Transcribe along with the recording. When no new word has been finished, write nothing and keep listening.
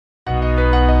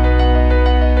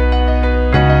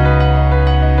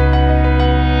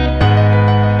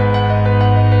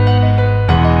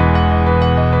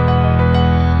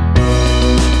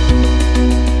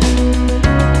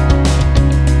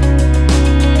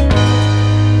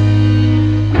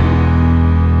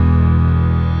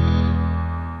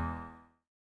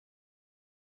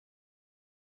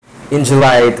In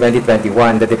July 2021,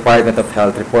 the Department of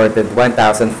Health reported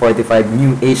 1,045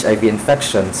 new HIV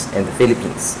infections in the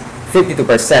Philippines.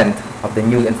 52% of the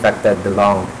new infected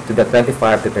belong to the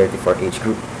 25 to 34 age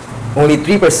group. Only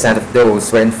 3% of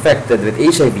those were infected with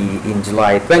HIV in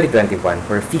July 2021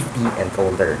 were 50 and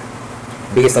older.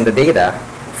 Based on the data,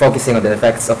 focusing on the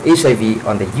effects of HIV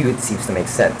on the youth seems to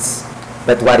make sense.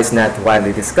 But what is not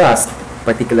widely discussed,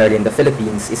 particularly in the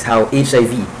Philippines, is how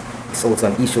HIV is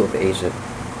also an issue of the Asian.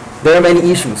 There are many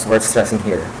issues worth stressing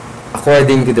here.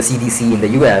 According to the CDC in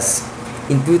the US,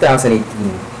 in 2018,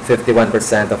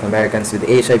 51% of Americans with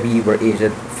HIV were aged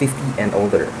 50 and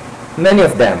older. Many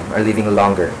of them are living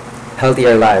longer,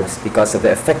 healthier lives because of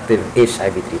the effective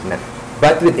HIV treatment.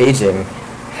 But with aging,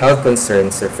 health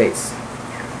concerns surface,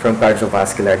 from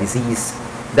cardiovascular disease,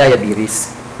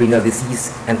 diabetes, renal disease,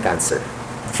 and cancer.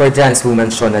 For trans woman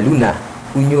Shona Luna,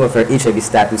 who knew of her HIV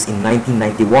status in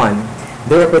 1991,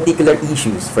 there are particular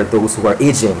issues for those who are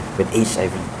aging with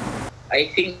HIV. I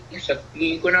think sa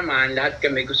tingin ko naman, lahat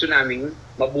kami gusto naming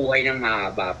mabuhay ng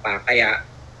mahaba pa, kaya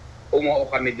umuo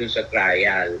kami dun sa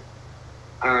trial.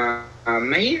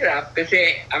 Mahirap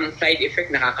kasi ang side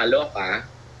effect nakakaloka,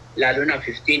 lalo na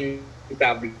 15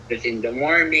 tablets in the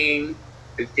morning,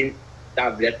 15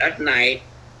 tablet at night,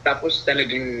 tapos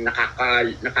talagang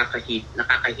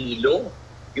nakakahilo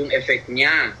yung effect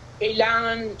niya.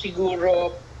 Kailangan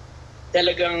siguro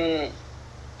talagang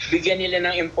bigyan nila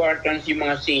ng importance yung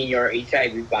mga senior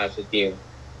HIV positive.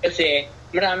 Kasi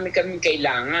marami kaming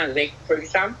kailangan. Like, for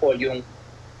example, yung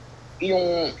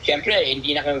siyempre,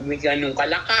 hindi na kami ganun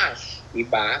kalakas, di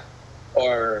ba?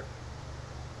 Or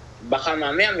baka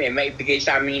mamaya may maibigay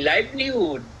sa aming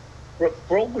livelihood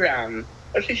program.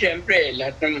 Kasi siyempre,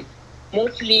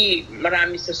 mostly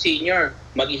marami sa senior,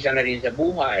 mag-isa na rin sa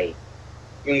buhay.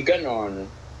 Yung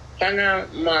ganon. Sana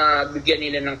mabigyan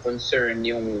nila ng concern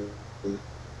yung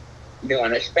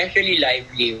especially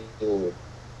livelihood.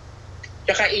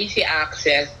 Tsaka easy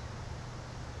access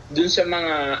dun sa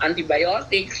mga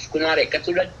antibiotics. Kunwari,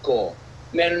 katulad ko,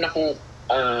 meron akong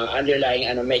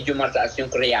underlying medyo mataas yung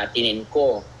creatinine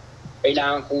ko.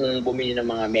 Kailangan kong bumili ng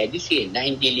mga medicine na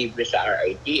hindi libre sa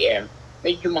RITM.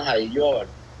 Medyo mahal yun.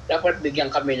 Dapat bigyan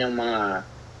kami ng mga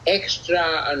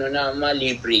extra na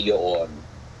malibre yun.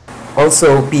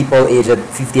 Also, people aged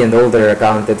 50 and older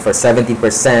accounted for 70%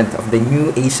 of the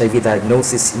new HIV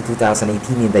diagnosis in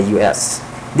 2018 in the US.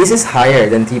 This is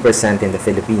higher than 3% in the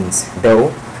Philippines,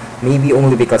 though maybe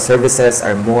only because services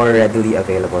are more readily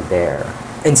available there.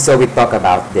 And so we talk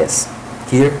about this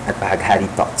here at Bahaghari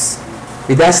Talks.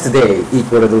 With us today,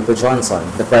 Iko Rodolfo Johnson,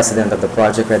 the president of the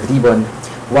Project Red Ribbon,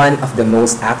 one of the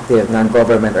most active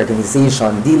non-government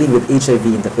organizations dealing with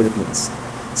HIV in the Philippines.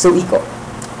 So Iko,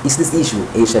 is this issue,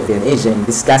 HIV and aging,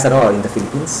 discussed at all in the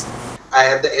Philippines?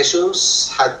 And the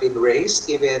issues had been raised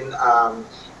even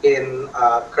in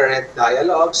current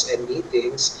dialogues and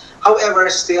meetings.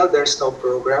 However, still there's no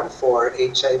program for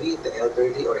HIV, the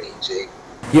elderly, or aging.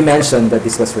 You mentioned that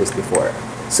this was raised before.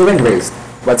 So when raised,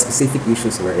 what specific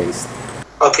issues were raised?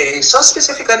 Okay, so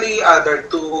specifically, there are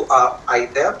two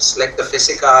items, like the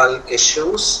physical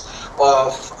issues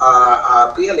of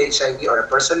PLHIV or a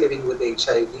person living with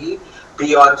HIV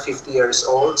beyond 50 years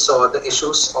old. So the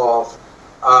issues of,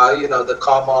 the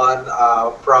common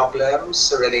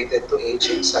problems related to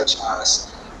aging, such as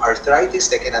arthritis,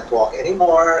 they cannot walk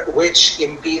anymore, which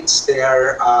impedes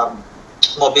their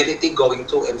mobility going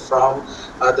to and from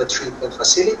the treatment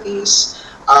facilities.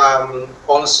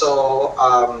 Also,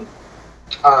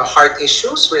 heart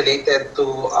issues related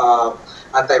to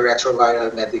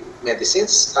antiretroviral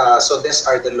medicines. So these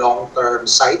are the long-term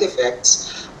side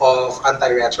effects of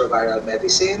antiretroviral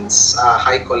medicines,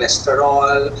 high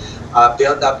cholesterol,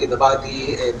 build-up in the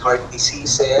body, and heart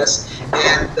diseases,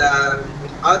 and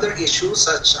other issues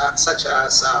such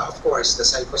as, of course, the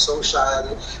psychosocial.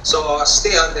 So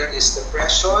still there is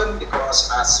depression because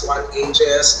as one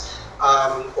ages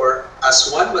or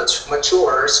as one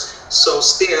matures, so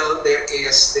still there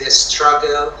is this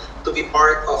struggle to be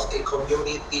part of a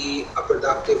community, a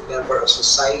productive member of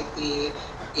society,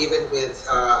 even with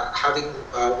having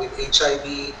with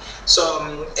HIV. So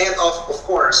and of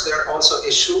course there are also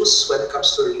issues when it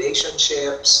comes to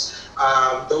relationships.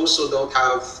 Those who don't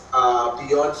have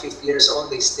beyond 50 years old,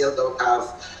 they still don't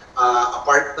have a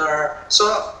partner.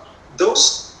 So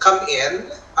those come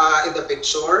in the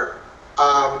picture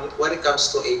when it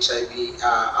comes to HIV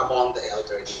among the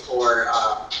elderly or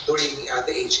during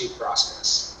the aging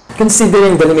process.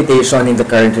 Considering the limitation in the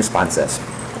current responses,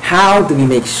 how do we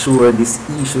make sure these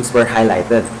issues were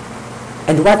highlighted?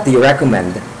 And what do you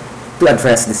recommend to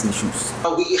address these issues?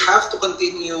 We have to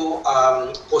continue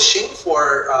pushing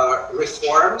for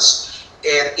reforms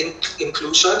and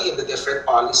inclusion in the different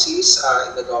policies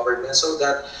in the government, so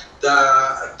that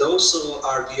those who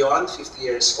are beyond 50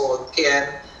 years old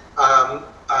can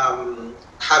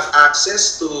have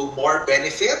access to more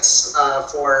benefits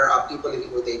for people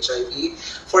living with HIV,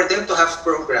 for them to have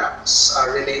programs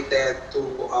related to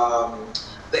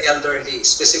the elderly,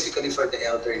 specifically for the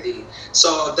elderly.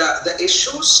 So the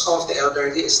issues of the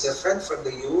elderly is different from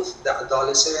the youth, the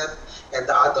adolescent, and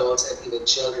the adults, and even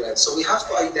children. So we have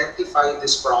to identify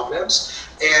these problems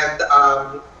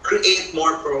and create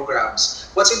more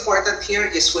programs. What's important here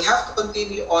is we have to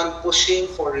continue on pushing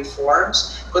for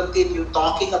reforms, continue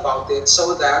talking about it,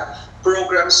 so that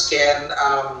programs can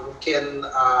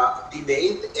be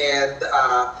made, and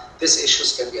these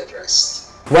issues can be addressed.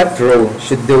 What role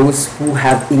should those who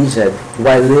have aged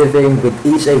while living with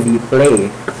HIV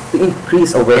play to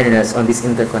increase awareness on these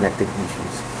interconnected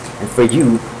issues? And for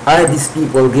you, are these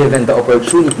people given the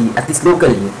opportunity, at least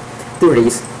locally, to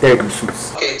raise their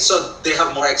issues? Okay, so they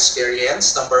have more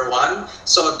experience, number one.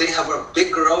 So they have a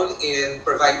big role in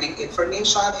providing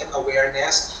information and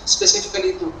awareness,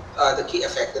 specifically to the key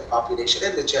affected population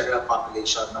and the general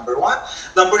population, number one.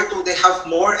 Number two, they have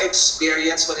more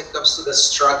experience when it comes to the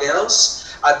struggles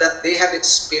that they have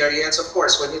experienced. Of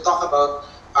course, when you talk about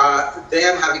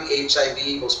them having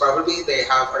HIV, most probably they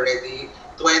have already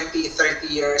 20, 30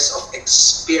 years of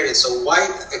experience, so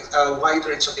wide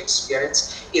range of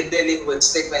experience in dealing with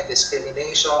stigma and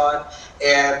discrimination,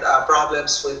 and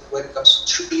problems when it comes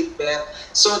to treatment.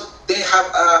 So they have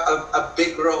a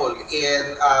big role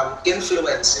in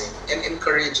influencing and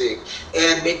encouraging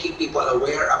and making people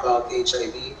aware about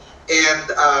HIV.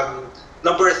 And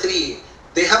number three,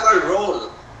 they have a role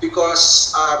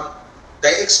because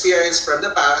they experience from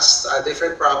the past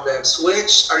different problems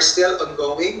which are still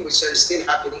ongoing, which are still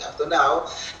happening up to now,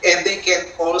 and they can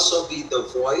also be the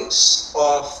voice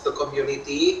of the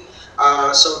community,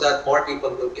 so that more people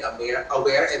will be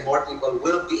aware and more people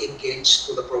will be engaged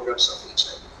to the programs of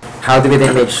HIV. How do we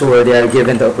then make sure they are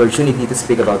given the opportunity to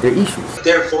speak about their issues?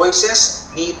 Their voices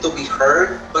need to be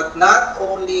heard, but not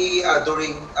only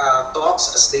during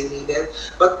talks as they needed,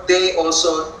 but they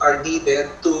also are needed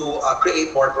to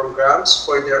create more programs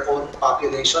for their own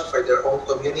population, for their own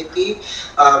community,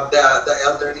 the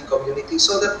elderly community,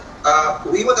 so that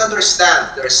we would understand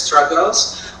their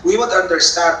struggles. We would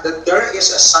understand that there is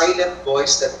a silent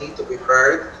voice that need to be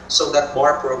heard, so that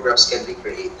more programs can be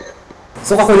created.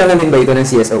 So kakulangan din ba ito ng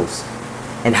CSOs?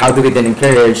 And how do we then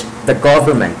encourage the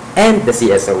government and the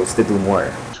CSOs to do more?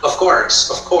 Of course,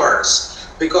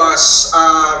 because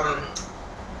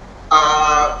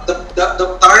the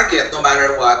target, no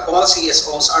matter what, all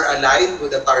CSOs are aligned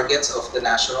with the targets of the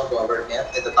national government,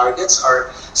 and the targets are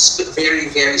very,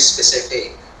 very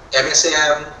specific.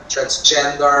 MSM,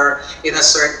 transgender, in a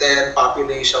certain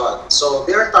population. So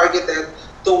they are targeted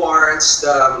towards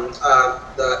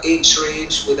the age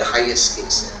range with the highest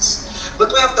cases. But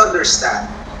we have to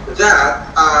understand that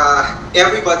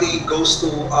everybody goes to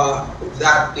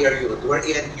that period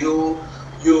wherein you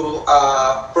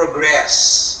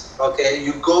progress. Okay,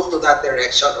 you go to that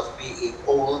direction of being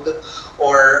old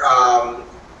or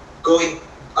going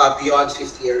beyond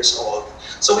 50 years old.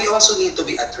 So we also need to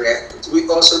be addressed. We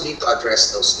also need to address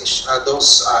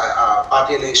those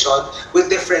population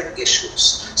with different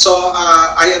issues. So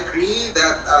I agree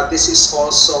that this is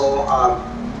also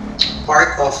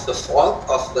part of the fault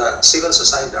of the civil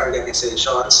society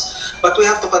organizations, but we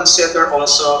have to consider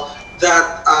also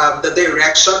that the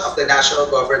direction of the national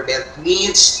government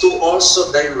needs to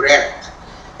also direct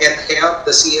and help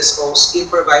the CSOs in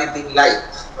providing light,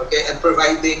 okay, and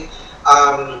providing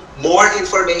more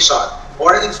information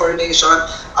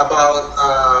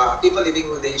about people living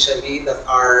with HIV that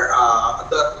are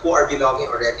who are belonging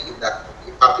already in that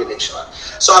population.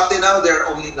 So up to now, there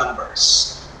are only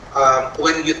numbers.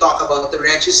 When you talk about the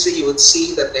registry, you would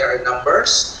see that there are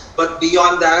numbers, but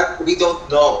beyond that, we don't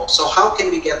know. So how can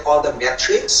we get all the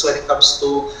metrics when it comes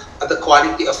to the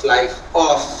quality of life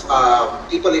of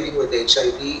people living with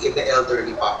HIV in the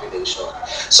elderly population?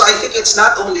 So I think it's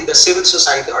not only the civil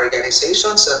society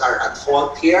organizations that are at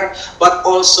fault here, but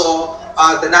also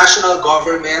the national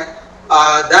government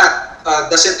that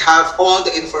doesn't have all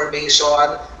the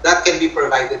information that can be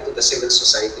provided to the civil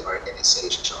society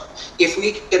organization. If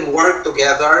we can work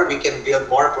together, we can build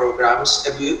more programs,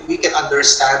 and we can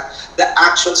understand the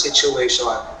actual situation,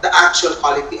 the actual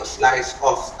quality of life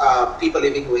of people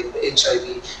living with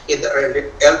HIV in the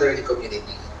elderly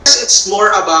community. It's more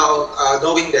about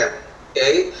knowing them,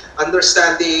 okay?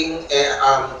 Understanding,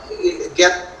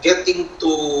 getting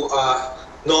to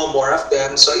know more of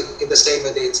them. So in the same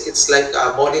way, it's like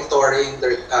monitoring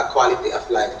their quality of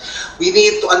life. We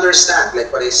need to understand,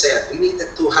 like what I said, we need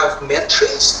to have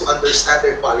metrics to understand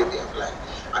their quality of life.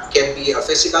 Can be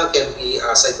physical, can be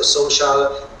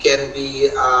psychosocial, can be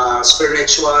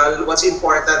spiritual. What's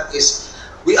important is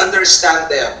we understand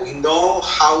them. We know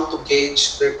how to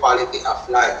gauge their quality of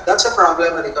life. That's a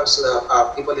problem when it comes to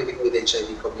the people living with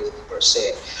HIV community per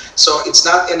se. So it's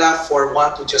not enough for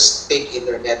one to just take in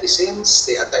their medicines,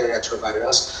 the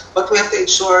antiretrovirals, but we have to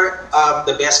ensure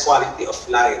the best quality of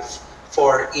life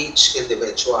for each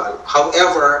individual.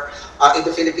 However, in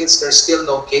the Philippines, there's still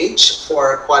no gauge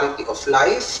for quality of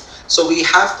life. So we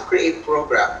have to create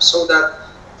programs so that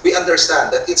we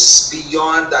understand that it's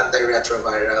beyond the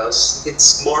antiretrovirals.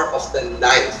 It's more of the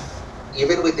life,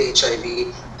 even with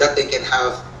HIV, that they can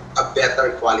have a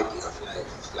better quality of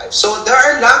life. So there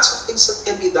are lots of things that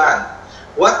can be done.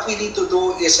 What we need to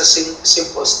do is a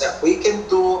simple step. We can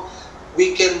do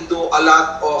a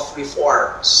lot of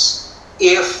reforms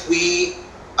if we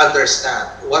understand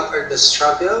what are the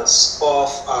struggles of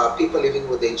people living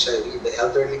with HIV, the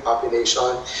elderly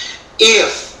population.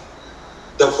 If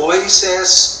the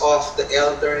voices of the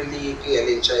elderly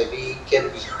PLHIV can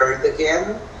be heard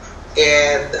again,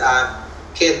 and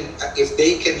if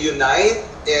they can unite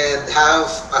and have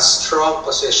a strong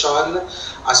position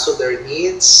as to their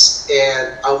needs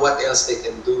and what else they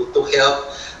can do to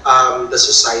help the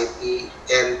society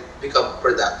and become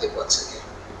productive once again.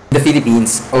 In the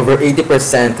Philippines, over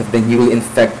 80% of the newly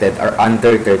infected are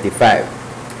under 35.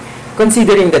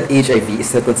 Considering that HIV is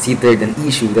still considered an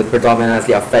issue that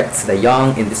predominantly affects the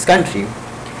young in this country,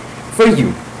 for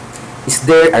you, is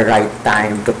there a right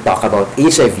time to talk about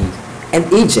HIV and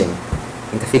aging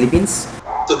in the Philippines?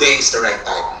 Today is the right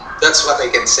time. That's what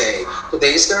I can say.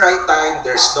 Today is the right time.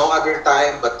 There's no other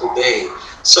time but today.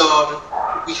 So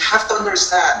we have to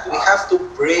understand, we have to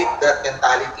break that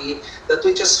mentality that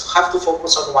we just have to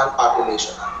focus on one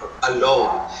population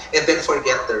alone and then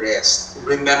forget the rest.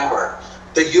 Remember,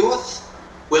 the youth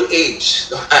will age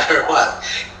no matter what.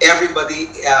 Everybody,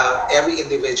 every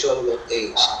individual will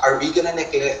age. Are we going to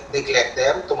neglect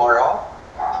them tomorrow?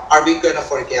 Are we going to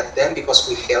forget them because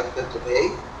we helped them today?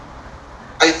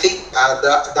 I think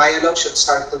the dialogue should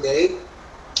start today.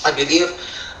 I believe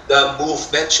the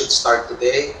movement should start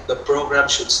today. The program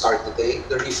should start today.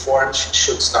 The reform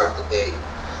should start today.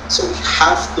 So we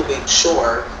have to make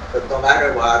sure that no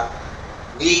matter what,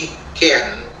 we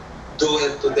can do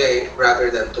it today rather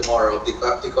than tomorrow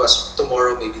because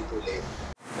tomorrow may be too late.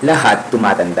 Lahat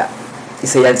tumatanda.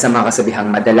 Isa yan sa mga kasabihang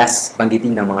madalas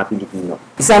banggitin ng mga Pilipino.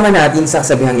 Isama natin sa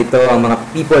kasabihang ito ang mga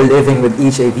people living with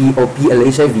HIV o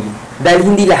PLHIV dahil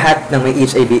hindi lahat ng may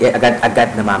HIV ay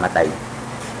agad-agad namamatay.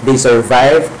 They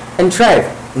survive and thrive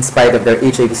in spite of their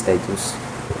HIV status.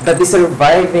 But the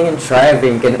surviving and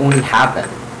thriving can only happen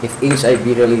if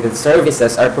HIV-related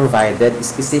services are provided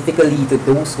specifically to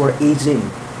those who are aging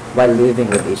while living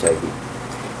with HIV.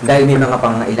 Dahil may mga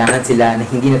pangangailangan sila na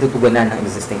hindi natutugunan ng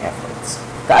existing efforts.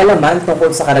 Kaalaman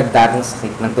tungkol sa karagdagang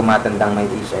sakit ng tumatandang may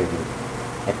HIV,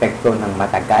 epekto ng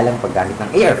matagalang paggamit ng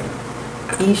ARV,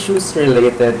 issues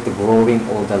related to growing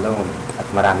old alone, at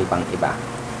marami pang iba.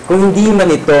 Kung hindi man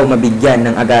ito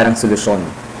mabigyan ng agarang solusyon,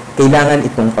 kailangan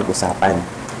itong pag-usapan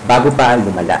bago pa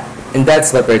lumala. And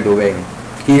that's what we're doing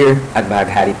here at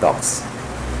Maghari Talks.